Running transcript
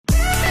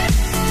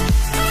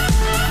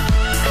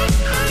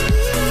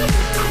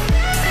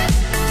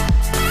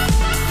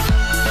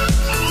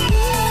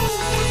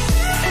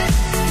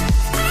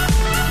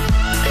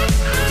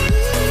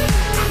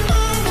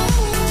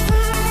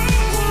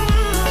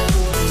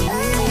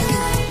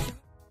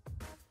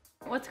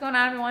going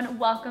on, everyone?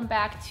 Welcome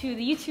back to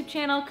the YouTube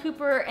channel.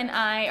 Cooper and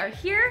I are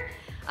here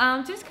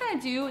to just kind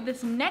of do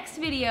this next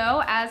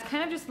video as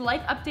kind of just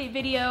life update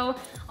video.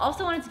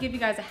 Also wanted to give you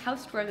guys a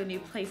house tour of the new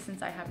place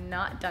since I have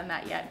not done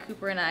that yet.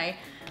 Cooper and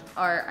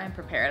I'm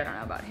prepared. I don't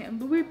know about him,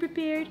 but we're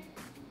prepared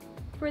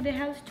for the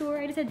house tour.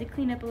 I just had to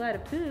clean up a lot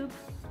of poop.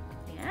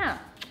 Yeah.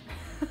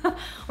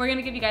 We're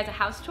gonna give you guys a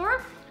house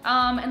tour.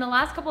 And the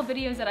last couple of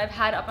videos that I've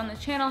had up on the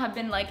channel have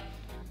been like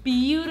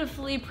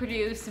beautifully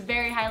produced,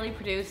 very highly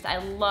produced. I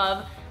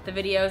love the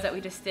videos that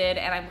we just did,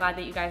 and I'm glad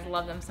that you guys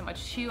love them so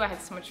much too. I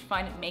had so much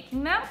fun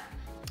making them.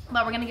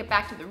 But we're gonna get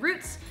back to the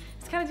roots.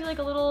 Just kind of do like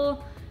a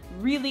little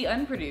really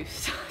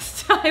unproduced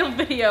style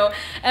video.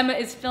 Emma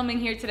is filming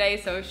here today,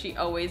 so she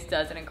always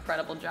does an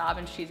incredible job,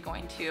 and she's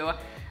going to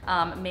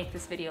make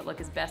this video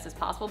look as best as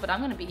possible. But I'm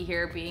gonna be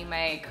here being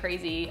my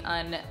crazy,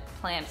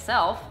 unplanned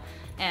self,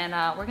 and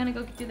we're gonna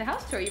go do the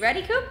house tour. You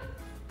ready, Coop?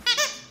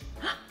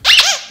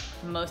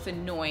 Most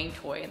annoying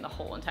toy in the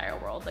whole entire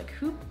world. Like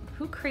who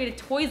created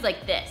toys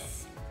like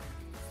this?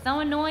 So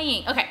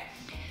annoying. Okay,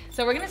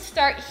 so we're gonna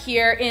start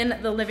here in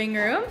the living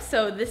room.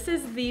 So this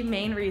is the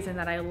main reason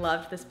that I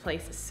loved this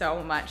place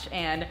so much,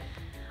 and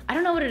I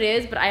don't know what it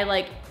is, but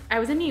I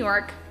was in New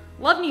York,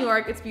 love New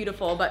York, it's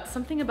beautiful, but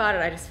something about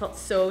it I just felt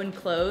so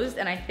enclosed,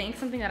 and I think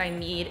something that I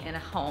need in a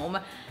home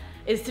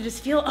is to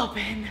just feel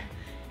open,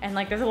 and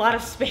like there's a lot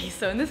of space.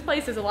 So in this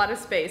place there's a lot of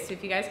space. So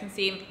if you guys can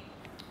see,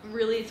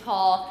 really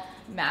tall,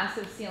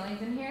 massive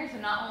ceilings in here. So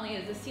not only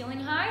is the ceiling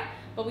high,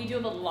 but we do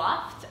have a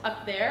loft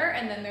up there,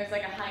 and then there's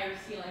like a higher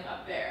ceiling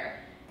up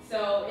there.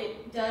 So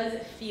it does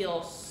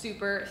feel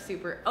super,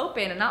 super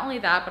open. And not only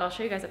that, but I'll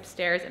show you guys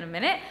upstairs in a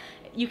minute.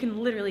 You can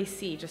literally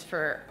see just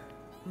for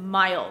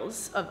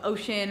miles of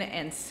ocean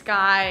and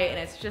sky, and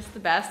it's just the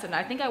best. And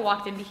I think I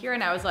walked into here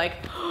and I was like,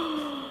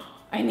 oh,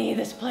 I need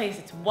this place.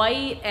 It's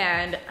white,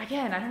 and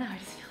again, I don't know, I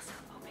just feel so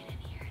open in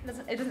here.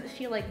 It doesn't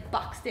feel like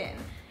boxed in.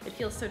 It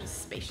feels so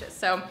just spacious.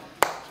 So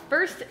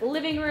first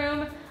living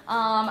room,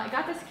 I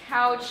got this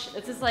couch.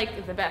 This is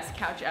like the best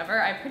couch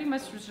ever. I pretty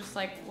much was just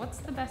like, what's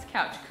the best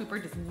couch? Cooper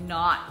does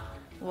not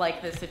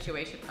like this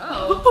situation.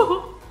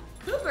 Oh,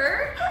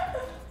 Cooper.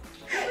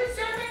 Cooper's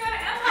jumping on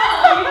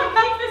Emma. You don't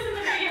keep this in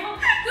the video.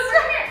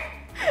 Cooper,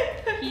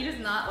 here. He does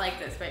not like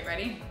this, right,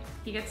 ready?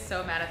 He gets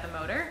so mad at the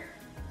motor.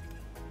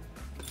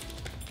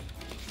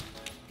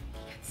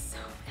 He gets so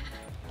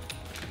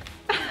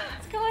mad.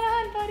 What's going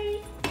on,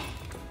 buddy?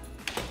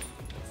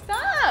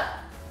 Stop.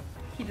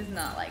 He does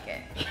not like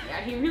it. Yeah,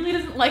 he really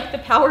doesn't like the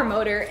power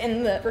motor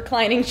in the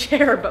reclining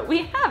chair, but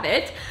we have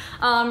it.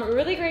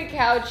 Really great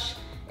couch.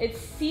 It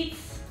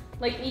seats,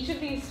 like each of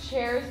these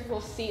chairs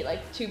will seat like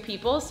 2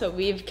 people. So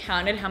we've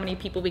counted how many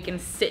people we can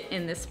sit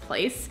in this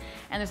place.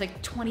 And there's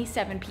like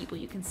 27 people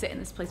you can sit in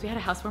this place. We had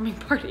a housewarming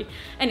party.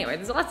 Anyway,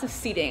 there's lots of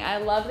seating. I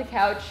love the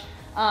couch.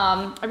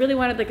 I really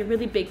wanted like a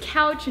really big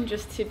couch, and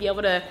just to be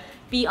able to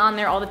be on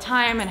there all the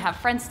time and have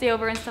friends stay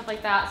over and stuff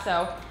like that.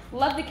 So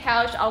love the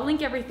couch. I'll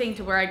link everything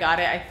to where I got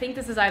it. I think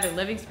this is either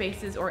Living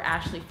Spaces or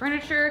Ashley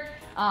Furniture.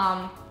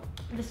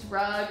 This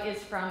rug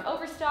is from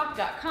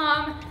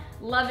overstock.com.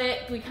 Love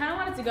it. We kind of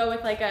wanted to go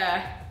with like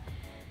a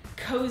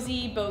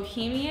cozy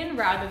bohemian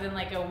rather than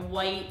like a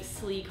white,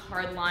 sleek,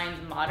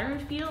 hard-lined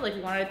modern feel. Like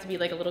we wanted it to be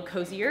like a little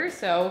cozier.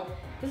 So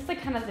this is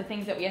like kind of the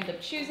things that we ended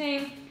up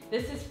choosing.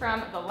 This is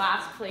from the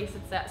last place.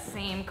 It's that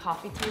same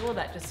coffee table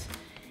that just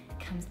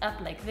comes up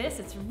like this.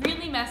 It's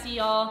really messy,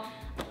 y'all.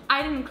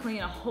 I didn't clean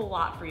a whole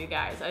lot for you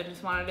guys. I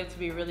just wanted it to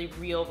be really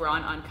real, raw,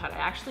 and uncut. I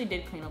actually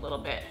did clean a little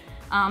bit,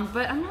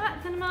 but I'm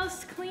not the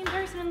most clean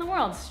person in the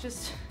world. It's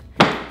just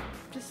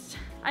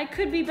I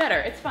could be better.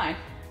 It's fine.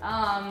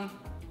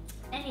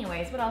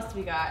 Anyways, what else do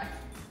we got?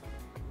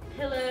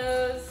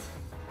 Pillows,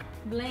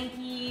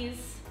 blankies,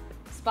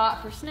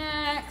 spot for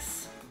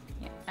snacks.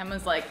 Yeah,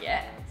 Emma's like,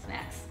 yeah,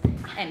 snacks.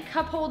 And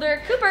cup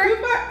holder. Cooper!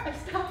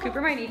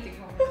 Cooper might need to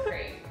go in his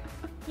crate.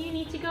 You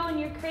need to go in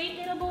your crate,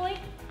 little boy?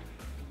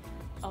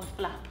 Oh,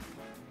 flap.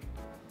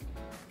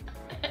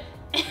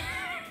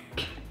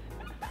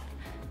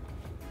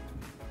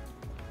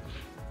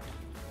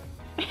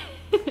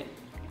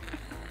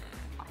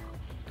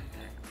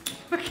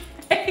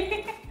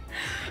 Okay.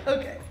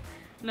 Okay.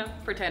 No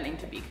pretending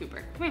to be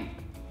Cooper. Come here.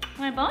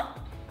 Want a bone?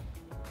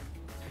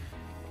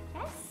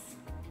 Yes?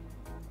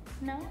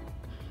 No?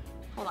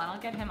 Hold on, I'll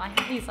get him. I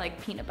have these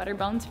like peanut butter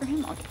bones for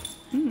him.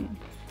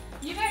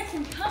 You guys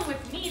can come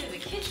with me to the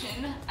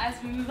kitchen as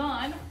we move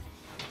on.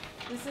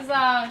 This is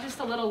just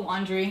a little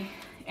laundry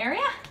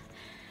area.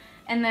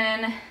 And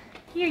then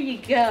here you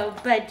go,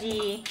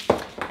 buddy.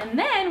 And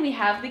then we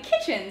have the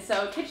kitchen.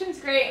 So kitchen's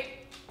great,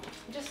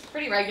 just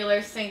pretty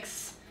regular.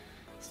 Sinks,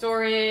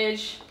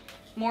 storage,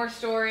 more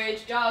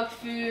storage, dog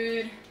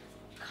food,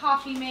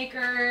 coffee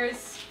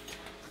makers.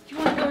 If you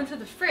want to go into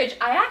the fridge,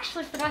 I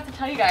actually forgot to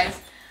tell you guys,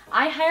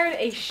 I hired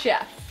a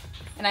chef,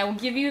 and I will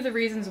give you the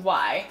reasons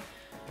why.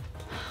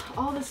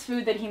 All this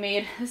food that he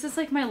made, this is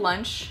like my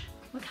lunch.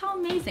 Look how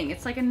amazing.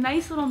 It's like a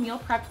nice little meal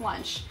prepped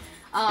lunch.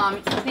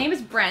 His name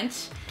is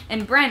Brent,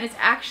 and Brent is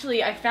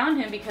actually, I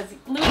found him because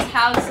Lewis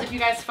has, if you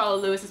guys follow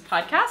Lewis's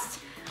podcast,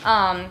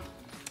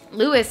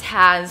 Lewis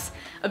has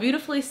a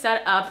beautifully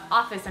set up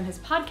office and his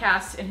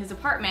podcast in his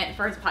apartment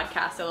for his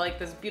podcast. So like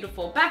there's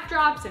beautiful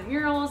backdrops and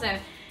murals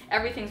and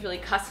everything's really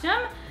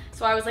custom.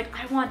 So I was like,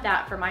 I want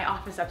that for my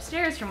office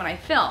upstairs from when I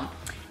film.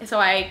 And so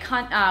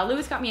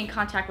Lewis got me in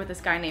contact with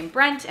this guy named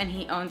Brent, and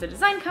he owns a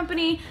design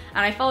company. And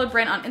I followed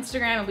Brent on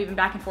Instagram, and we've been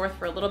back and forth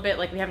for a little bit.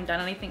 Like we haven't done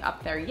anything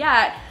up there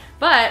yet,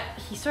 but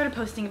he started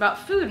posting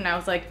about food, and I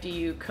was like, do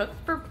you cook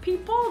for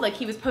people? Like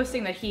he was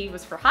posting that he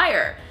was for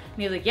hire.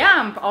 And he was like, yeah,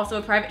 I'm also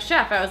a private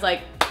chef. I was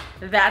like,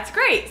 that's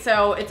great.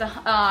 So it's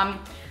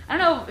I don't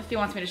know if he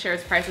wants me to share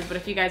his prices, but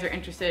if you guys are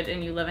interested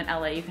and you live in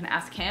LA, you can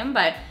ask him.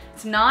 But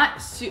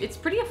it's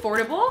pretty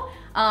affordable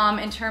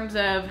in terms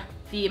of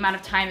the amount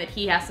of time that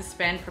he has to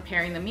spend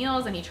preparing the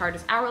meals, and he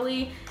charges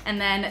hourly. And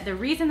then the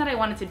reason that I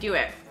wanted to do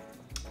it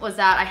was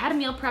that I had a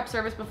meal prep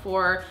service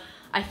before.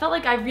 I felt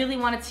like I really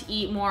wanted to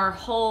eat more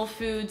whole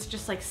foods,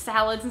 just like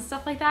salads and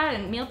stuff like that.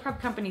 And meal prep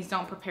companies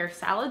don't prepare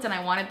salads, and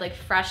I wanted like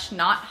fresh,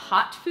 not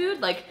hot food,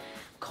 like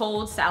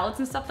cold salads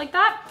and stuff like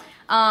that.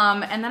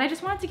 And then I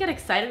just wanted to get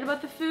excited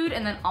about the food.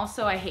 And then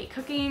also I hate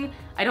cooking.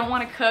 I don't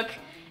want to cook.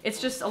 It's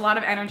just a lot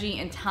of energy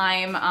and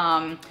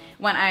time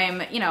when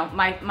I'm, you know,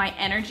 my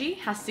energy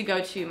has to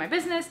go to my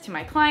business, to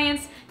my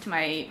clients, to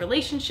my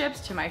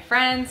relationships, to my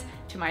friends,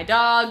 to my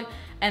dog.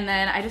 And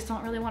then I just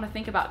don't really want to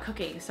think about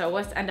cooking. So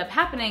what's end up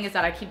happening is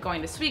that I keep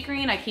going to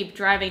Sweetgreen, I keep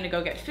driving to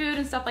go get food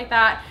and stuff like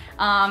that.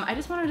 I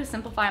just wanted to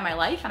simplify my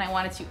life, and I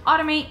wanted to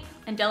automate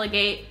and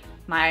delegate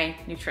my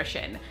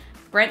nutrition.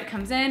 Brent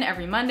comes in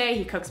every Monday,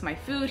 he cooks my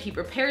food, he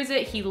prepares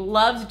it, he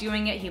loves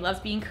doing it, he loves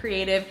being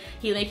creative.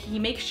 He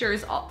makes sure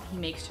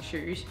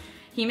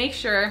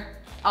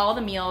all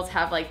the meals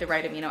have like the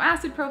right amino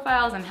acid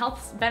profiles and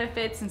health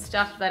benefits and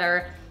stuff that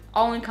are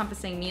all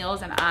encompassing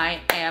meals, and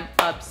I am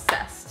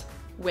obsessed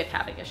with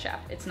having a chef.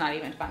 It's not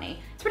even funny.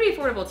 It's pretty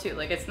affordable too.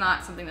 Like it's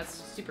not something that's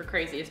super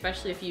crazy,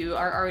 especially if you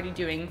are already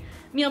doing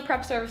meal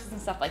prep services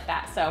and stuff like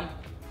that. So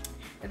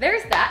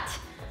there's that.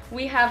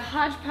 We have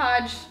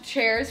hodgepodge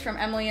chairs from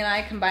Emily and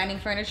I combining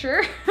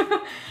furniture.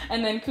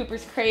 And then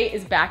Cooper's crate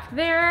is back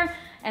there.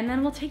 And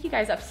then we'll take you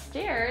guys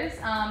upstairs.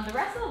 The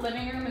rest of the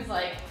living room is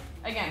like,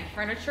 again,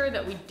 furniture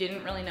that we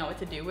didn't really know what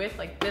to do with.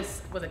 Like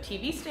this was a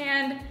TV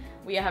stand.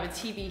 We have a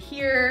TV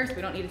here, so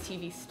we don't need a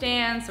TV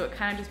stand. So it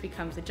kind of just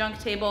becomes a junk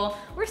table.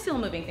 We're still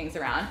moving things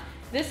around.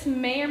 This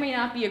may or may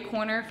not be a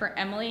corner for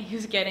Emily,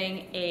 who's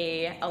getting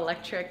a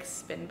electric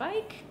spin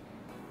bike.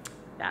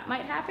 That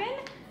might happen.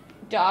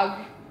 Dog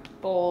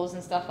bowls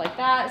and stuff like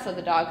that, so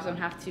the dogs don't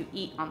have to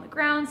eat on the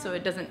ground, so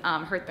it doesn't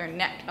hurt their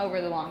neck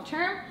over the long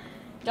term.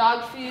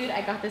 Dog food,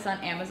 I got this on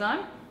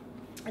Amazon.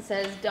 It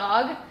says,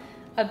 dog,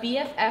 a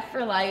BFF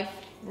for life,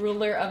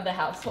 ruler of the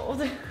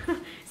household.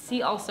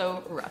 See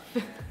also rough.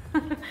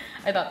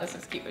 I thought this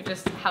was cute. It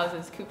just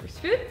houses Cooper's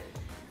food.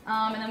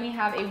 And then we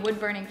have a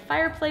wood-burning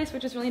fireplace,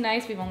 which is really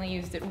nice. We've only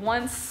used it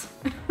once.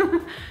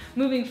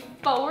 Moving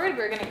forward,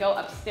 we're gonna go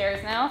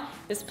upstairs now.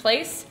 This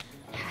place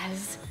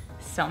has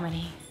so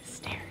many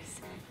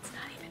stairs. It's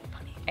not even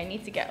funny. I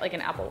need to get like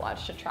an Apple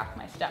Watch to track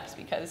my steps,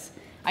 because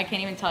I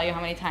can't even tell you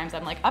how many times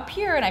I'm like up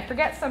here and I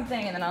forget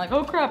something, and then I'm like,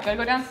 oh crap, gotta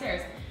go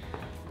downstairs.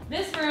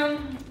 This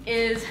room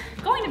is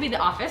going to be the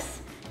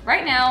office.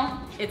 Right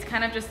now, it's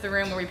kind of just the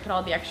room where we put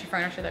all the extra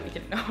furniture that we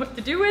didn't know what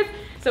to do with.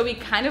 So we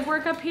kind of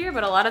work up here,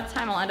 but a lot of the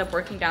time I'll end up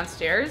working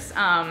downstairs.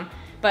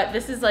 But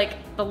this is like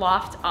the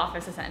loft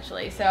office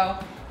essentially. So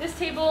this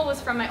table was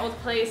from my old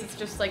place. It's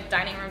just like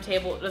dining room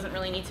table. It doesn't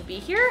really need to be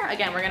here.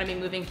 Again, we're gonna be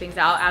moving things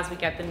out as we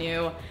get the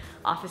new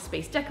office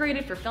space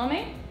decorated for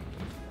filming.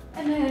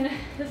 And then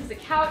this is a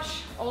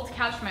couch, old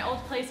couch from my old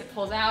place. It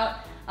pulls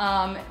out,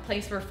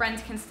 place where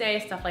friends can stay,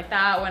 stuff like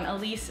that. When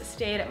Elise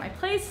stayed at my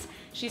place,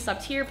 she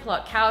slept here,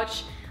 pull-out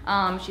couch.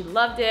 She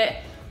loved it.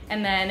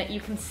 And then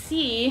you can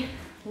see,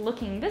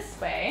 looking this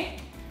way,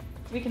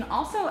 we can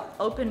also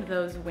open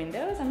those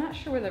windows. I'm not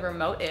sure where the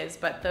remote is,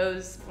 but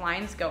those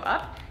blinds go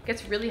up. It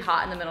gets really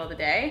hot in the middle of the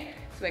day,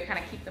 so I kind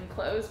of keep them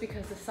closed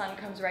because the sun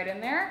comes right in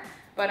there.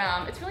 But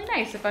it's really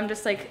nice if I'm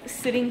just like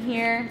sitting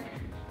here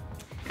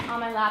on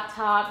my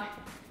laptop,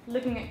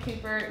 looking at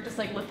Cooper, just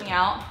like looking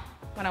out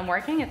when I'm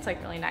working. It's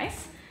like really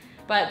nice.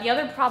 But the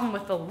other problem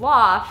with the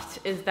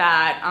loft is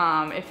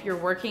that if you're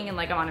working and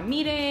like I'm on a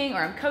meeting or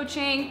I'm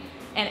coaching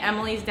and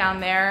Emily's down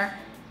there,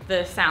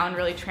 the sound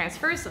really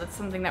transfers. So that's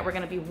something that we're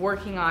gonna be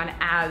working on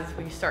as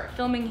we start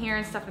filming here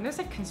and stuff. And there's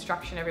like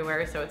construction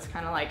everywhere, so it's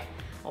kind of like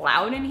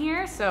loud in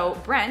here. So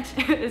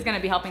Brent is gonna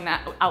be helping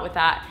out with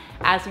that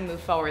as we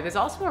move forward. There's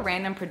also a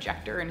random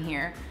projector in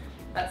here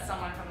that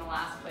someone from the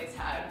last place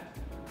had.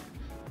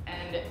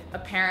 And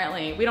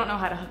apparently, we don't know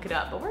how to hook it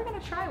up, but we're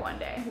gonna try one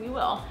day, we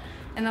will.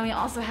 And then we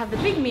also have the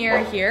big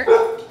mirror here.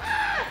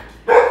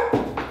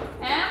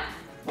 And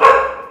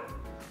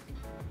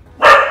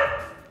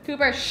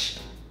Cooper, shh.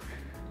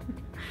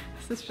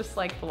 This is just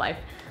like the life.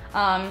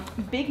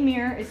 Big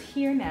mirror is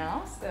here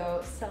now,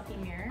 so selfie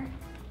mirror.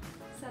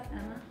 What's up,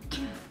 Emma?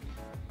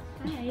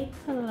 Hi.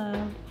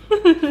 Hello.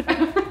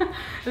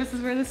 This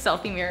is where the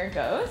selfie mirror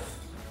goes.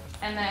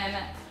 And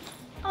then,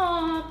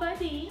 aw,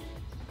 buddy.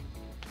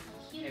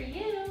 Cute are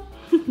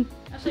you?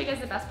 I'll show you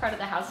guys the best part of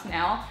the house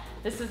now.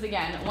 This is,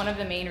 again, one of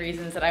the main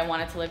reasons that I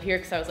wanted to live here,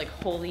 because I was like,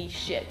 holy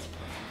shit.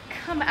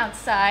 Come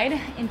outside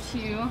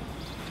into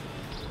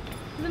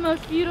the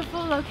most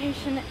beautiful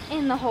location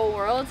in the whole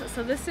world.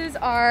 So this is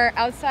our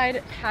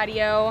outside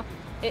patio.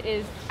 It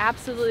is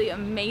absolutely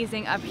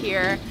amazing up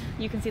here.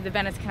 You can see the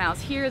Venice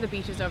Canals here, the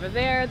beach is over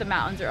there, the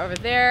mountains are over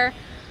there.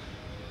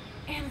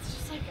 And it's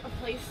just like a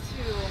place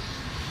to,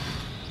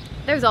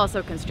 there's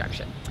also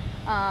construction.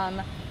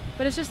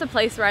 But it's just a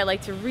place where I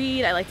like to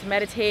read, I like to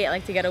meditate, I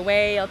like to get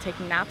away. I'll take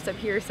naps up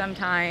here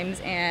sometimes,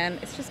 and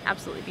it's just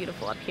absolutely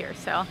beautiful up here.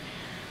 So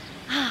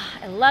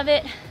I love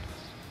it.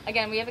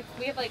 Again, we have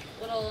like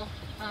little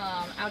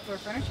outdoor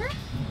furniture,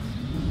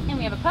 and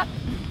we have a pup.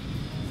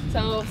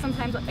 So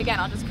sometimes, again,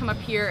 I'll just come up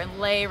here and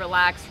lay,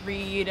 relax,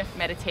 read,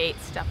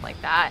 meditate, stuff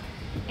like that.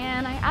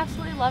 And I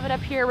absolutely love it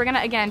up here. We're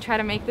gonna, again, try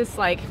to make this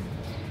like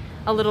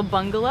a little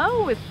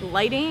bungalow with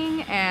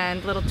lighting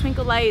and little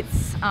twinkle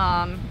lights.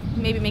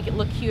 Maybe make it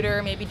look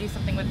cuter, maybe do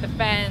something with the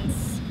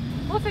fence.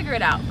 We'll figure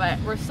it out, but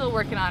we're still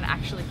working on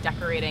actually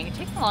decorating. It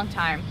takes a long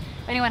time.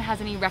 If anyone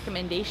has any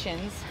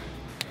recommendations,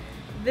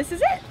 this is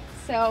it.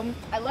 So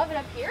I love it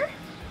up here.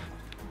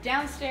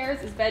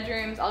 Downstairs is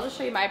bedrooms. I'll just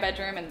show you my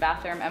bedroom and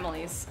bathroom.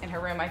 Emily's in her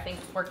room, I think,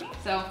 working.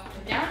 So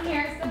down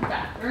here is the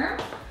bathroom.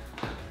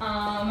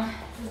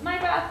 This is my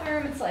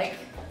bathroom. It's like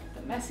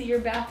the messier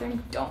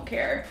bathroom, don't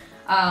care.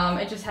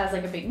 It just has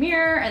like a big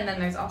mirror, and then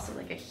there's also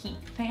like a heat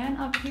fan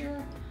up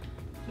here,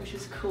 which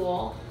is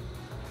cool.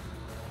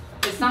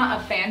 It's not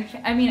a fan,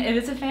 I mean, it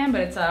is a fan,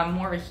 but it's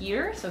more of a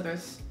heater. So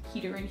there's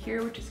heater in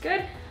here, which is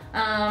good.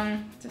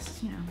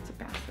 Just, you know, it's a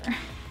bathroom.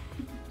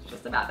 It's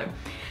just a bathroom.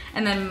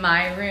 And then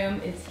my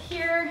room is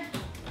here.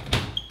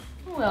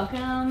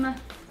 Welcome.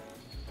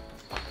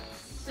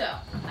 So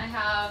I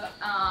have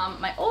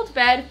my old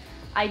bed.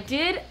 I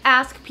did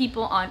ask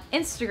people on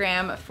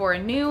Instagram for a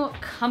new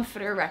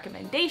comforter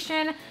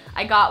recommendation.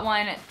 I got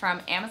one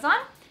from Amazon.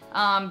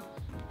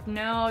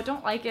 No,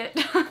 don't like it.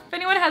 If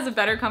anyone has a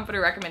better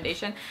comforter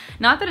recommendation,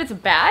 not that it's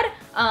bad,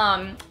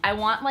 I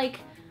want like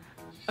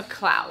a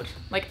cloud.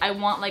 Like I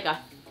want like a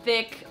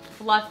thick,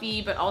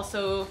 fluffy, but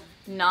also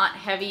not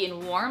heavy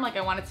and warm. Like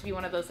I want it to be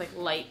one of those like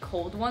light,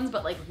 cold ones,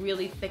 but like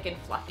really thick and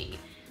fluffy.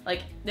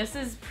 Like this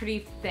is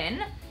pretty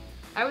thin,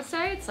 I would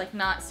say. It's like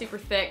not super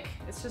thick.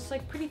 It's just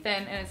like pretty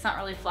thin, and it's not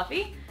really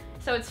fluffy.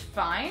 So it's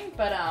fine,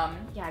 but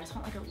yeah, I just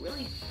want like a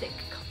really thick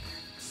comforter.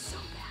 So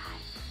bad.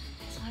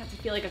 I just want it to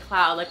feel like a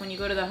cloud, like when you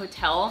go to the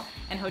hotel,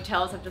 and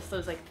hotels have just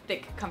those like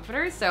thick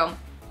comforters. So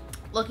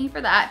looking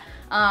for that.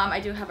 I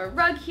do have a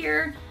rug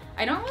here.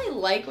 I don't really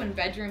like when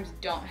bedrooms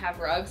don't have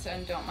rugs,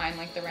 and don't mind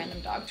like the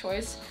random dog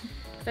toys.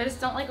 I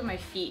just don't like when my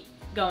feet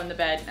go in the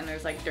bed and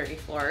there's like dirty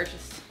floor,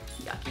 just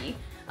yucky.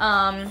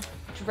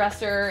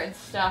 Dresser and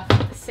stuff,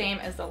 same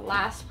as the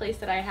last place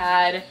that I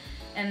had.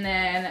 And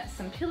then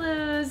some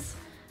pillows,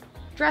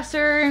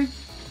 dresser,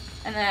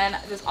 and then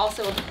there's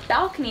also a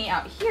balcony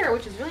out here,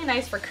 which is really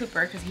nice for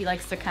Cooper because he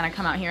likes to kind of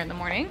come out here in the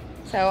morning.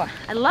 So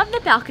I love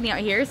the balcony out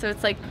here, so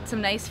it's like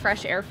some nice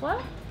fresh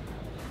airflow.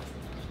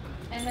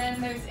 And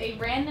then there's a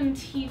random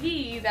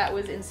TV that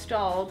was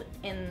installed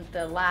in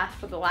the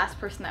for the last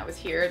person that was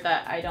here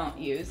that I don't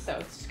use, so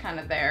it's just kind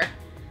of there,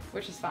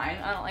 which is fine.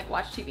 I don't like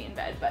watch TV in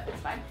bed, but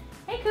it's fine.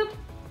 Hey Coop,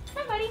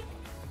 hi buddy.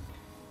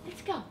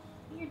 Let's go.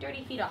 Get your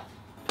dirty feet off.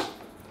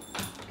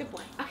 Good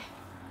boy.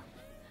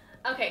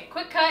 Okay. Okay,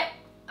 quick cut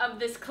of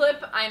this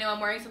clip. I know I'm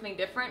wearing something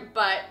different,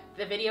 but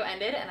the video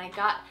ended and I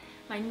got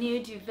my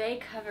new duvet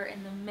cover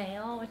in the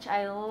mail, which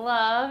I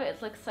love. It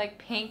looks like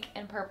pink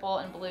and purple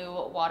and blue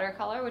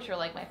watercolor, which are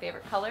like my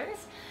favorite colors.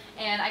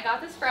 And I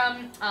got this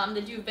from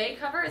the duvet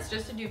cover. It's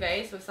just a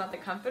duvet, so it's not the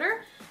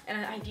comforter.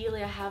 And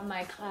ideally I have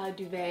my cloud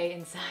duvet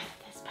inside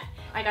of this, but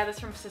I got this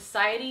from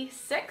Society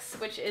 6,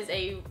 which is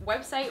a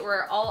website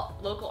where all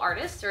local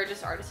artists, or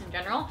just artists in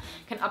general,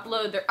 can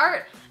upload their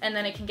art, and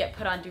then it can get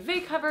put on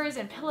duvet covers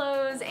and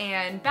pillows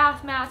and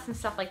bath mats and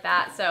stuff like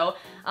that. So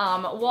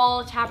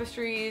wall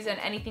tapestries and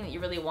anything that you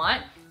really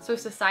want. So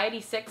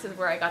Society 6 is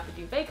where I got the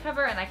duvet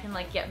cover, and I can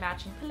like get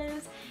matching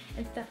pillows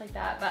and stuff like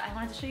that. But I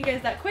wanted to show you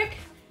guys that quick.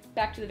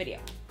 Back to the video.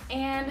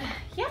 And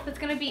yeah, that's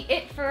gonna be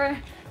it for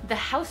the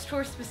house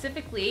tour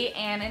specifically.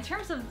 And in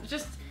terms of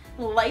just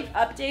life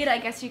update, I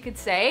guess you could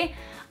say,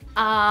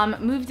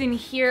 moved in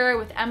here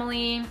with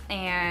Emily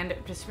and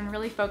just been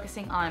really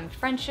focusing on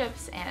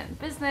friendships and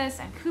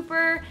business and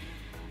Cooper.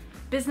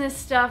 Business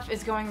stuff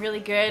is going really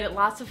good.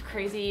 Lots of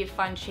crazy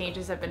fun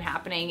changes have been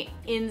happening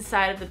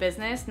inside of the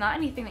business. Not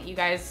anything that you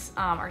guys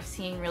are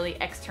seeing really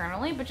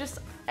externally, but just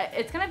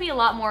it's gonna be a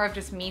lot more of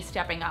just me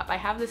stepping up. I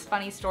have this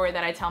funny story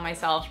that I tell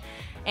myself,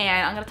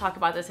 and I'm gonna talk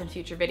about this in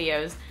future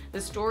videos.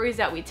 The stories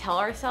that we tell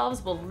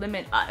ourselves will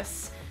limit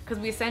us, because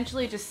we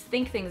essentially just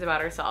think things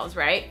about ourselves,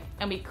 right?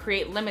 And we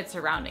create limits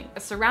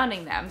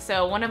surrounding them.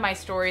 So one of my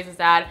stories is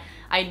that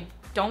I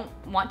don't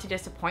want to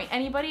disappoint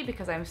anybody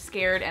because I'm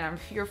scared and I'm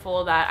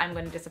fearful that I'm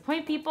going to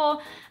disappoint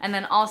people. And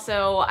then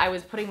also I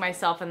was putting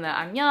myself in the,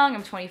 I'm young,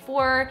 I'm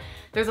 24.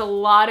 There's a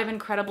lot of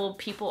incredible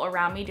people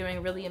around me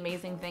doing really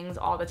amazing things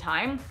all the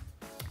time.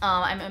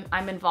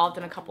 I'm involved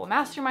in a couple of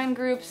mastermind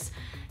groups,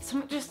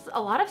 just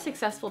a lot of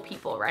successful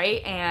people,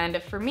 right?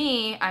 And for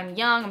me, I'm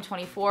young, I'm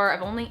 24.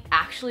 I've only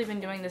actually been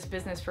doing this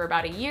business for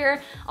about a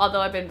year, although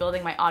I've been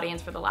building my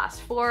audience for the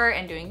last 4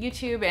 and doing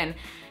YouTube and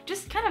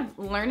just kind of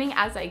learning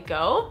as I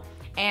go.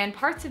 And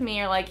parts of me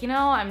are like, you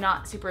know, I'm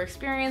not super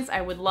experienced. I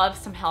would love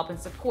some help and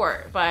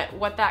support. But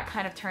what that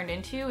kind of turned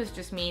into is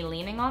just me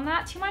leaning on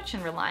that too much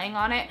and relying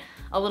on it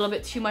a little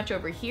bit too much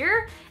over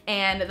here.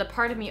 And the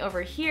part of me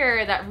over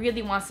here that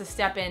really wants to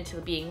step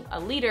into being a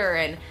leader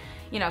and,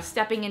 you know,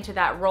 stepping into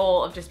that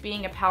role of just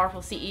being a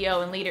powerful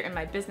CEO and leader in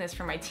my business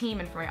for my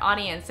team and for my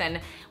audience. And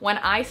when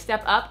I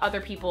step up,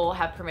 other people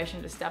have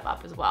permission to step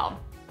up as well.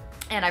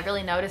 And I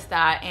really noticed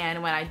that.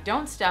 And when I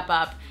don't step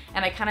up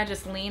and I kind of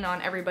just lean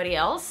on everybody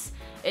else,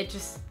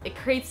 it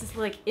creates this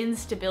like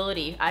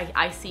instability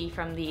I see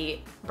from the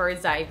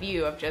bird's eye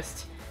view of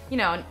just, you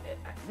know,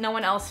 no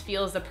one else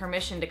feels the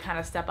permission to kind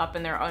of step up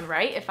in their own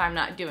right if I'm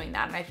not doing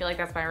that. And I feel like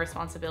that's my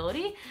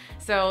responsibility.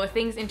 So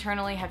things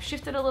internally have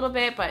shifted a little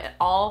bit, but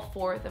all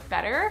for the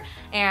better.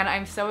 And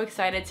I'm so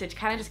excited to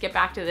kind of just get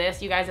back to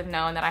this. You guys have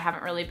known that I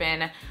haven't really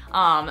been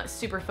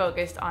super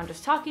focused on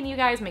just talking to you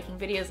guys, making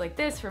videos like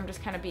this from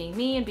just kind of being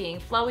me and being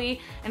flowy.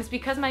 And it's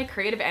because my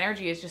creative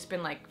energy has just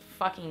been like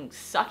fucking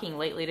sucking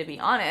lately, to be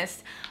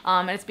honest.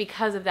 And it's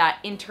because of that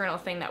internal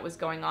thing that was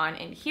going on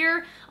in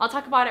here. I'll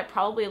talk about it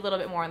probably a little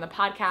bit more on the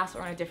podcast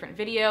or in a different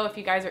video. If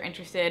you guys are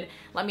interested,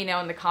 let me know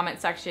in the comment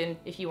section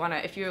if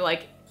you're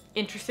like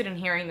interested in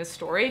hearing this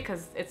story,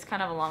 because it's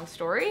kind of a long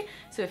story.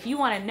 So if you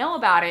want to know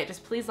about it,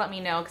 just please let me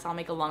know, because I'll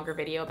make a longer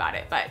video about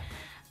it. But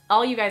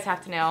all you guys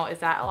have to know is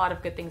that a lot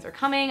of good things are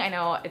coming. I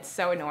know it's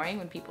so annoying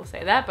when people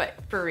say that, but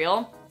for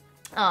real,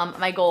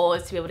 my goal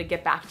is to be able to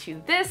get back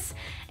to this,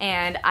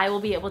 and I will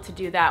be able to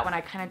do that when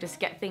I kind of just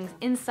get things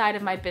inside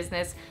of my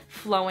business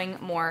flowing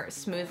more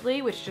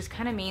smoothly, which just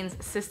kind of means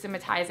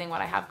systematizing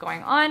what I have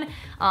going on,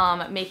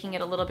 making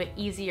it a little bit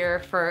easier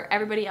for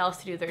everybody else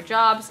to do their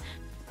jobs.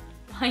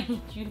 Why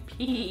need you to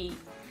pee?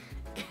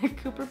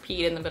 Cooper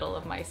peed in the middle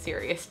of my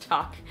serious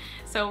talk.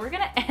 So we're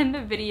gonna end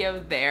the video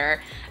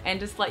there and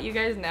just let you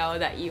guys know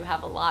that you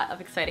have a lot of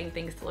exciting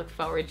things to look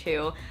forward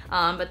to.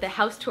 But the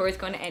house tour is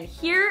going to end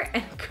here,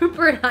 and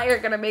Cooper and I are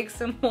gonna make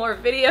some more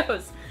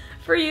videos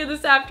for you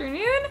this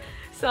afternoon.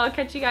 So I'll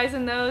catch you guys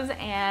in those,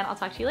 and I'll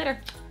talk to you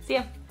later. See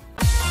ya.